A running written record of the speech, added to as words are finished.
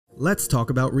Let's talk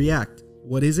about React.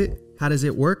 What is it? How does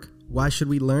it work? Why should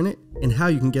we learn it? And how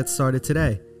you can get started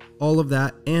today. All of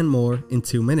that and more in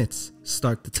 2 minutes.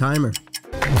 Start the timer.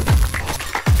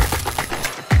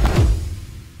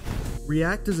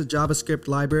 React is a JavaScript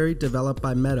library developed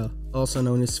by Meta, also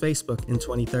known as Facebook, in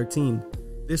 2013.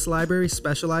 This library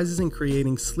specializes in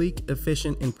creating sleek,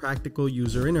 efficient, and practical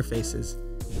user interfaces.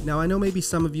 Now, I know maybe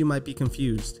some of you might be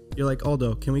confused. You're like,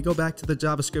 Aldo, can we go back to the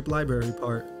JavaScript library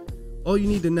part? All you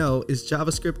need to know is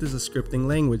JavaScript is a scripting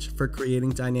language for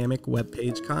creating dynamic web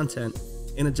page content,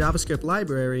 and a JavaScript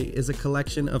library is a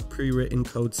collection of pre-written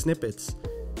code snippets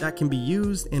that can be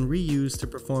used and reused to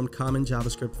perform common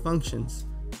JavaScript functions.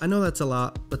 I know that's a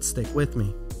lot, but stick with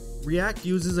me. React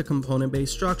uses a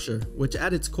component-based structure, which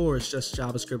at its core is just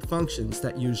JavaScript functions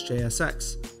that use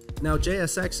JSX. Now,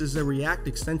 JSX is a React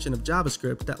extension of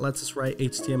JavaScript that lets us write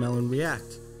HTML in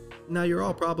React. Now, you're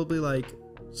all probably like,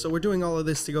 so we're doing all of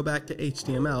this to go back to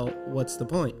HTML, what's the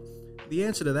point? The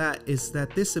answer to that is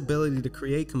that this ability to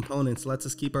create components lets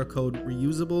us keep our code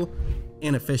reusable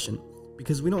and efficient,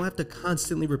 because we don't have to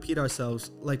constantly repeat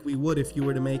ourselves like we would if you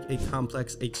were to make a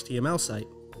complex HTML site.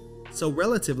 So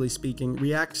relatively speaking,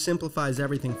 React simplifies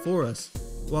everything for us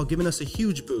while giving us a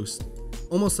huge boost,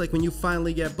 almost like when you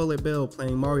finally get Bullet Bill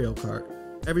playing Mario Kart.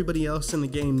 Everybody else in the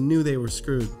game knew they were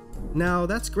screwed. Now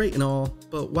that's great and all,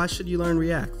 but why should you learn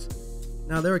React?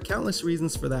 Now there are countless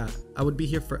reasons for that. I would be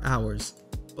here for hours,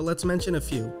 but let's mention a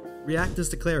few. React is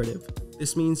declarative.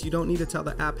 This means you don't need to tell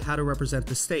the app how to represent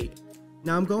the state.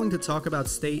 Now I'm going to talk about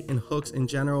state and hooks in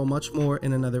general much more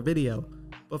in another video,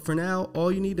 but for now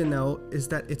all you need to know is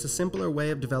that it's a simpler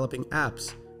way of developing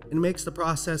apps and makes the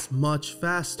process much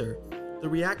faster. The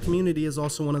React community is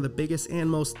also one of the biggest and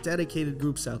most dedicated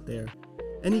groups out there.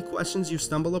 Any questions you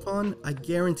stumble upon, I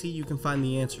guarantee you can find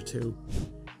the answer to.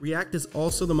 React is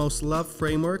also the most loved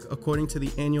framework according to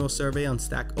the annual survey on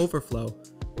Stack Overflow,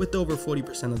 with over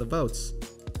 40% of the votes.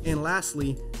 And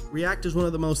lastly, React is one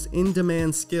of the most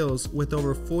in-demand skills with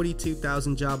over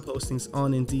 42,000 job postings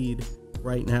on Indeed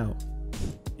right now.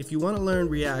 If you want to learn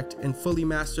React and fully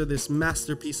master this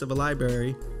masterpiece of a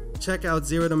library, check out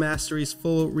Zero to Mastery's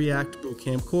full React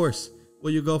bootcamp course,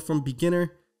 where you go from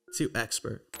beginner to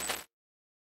expert.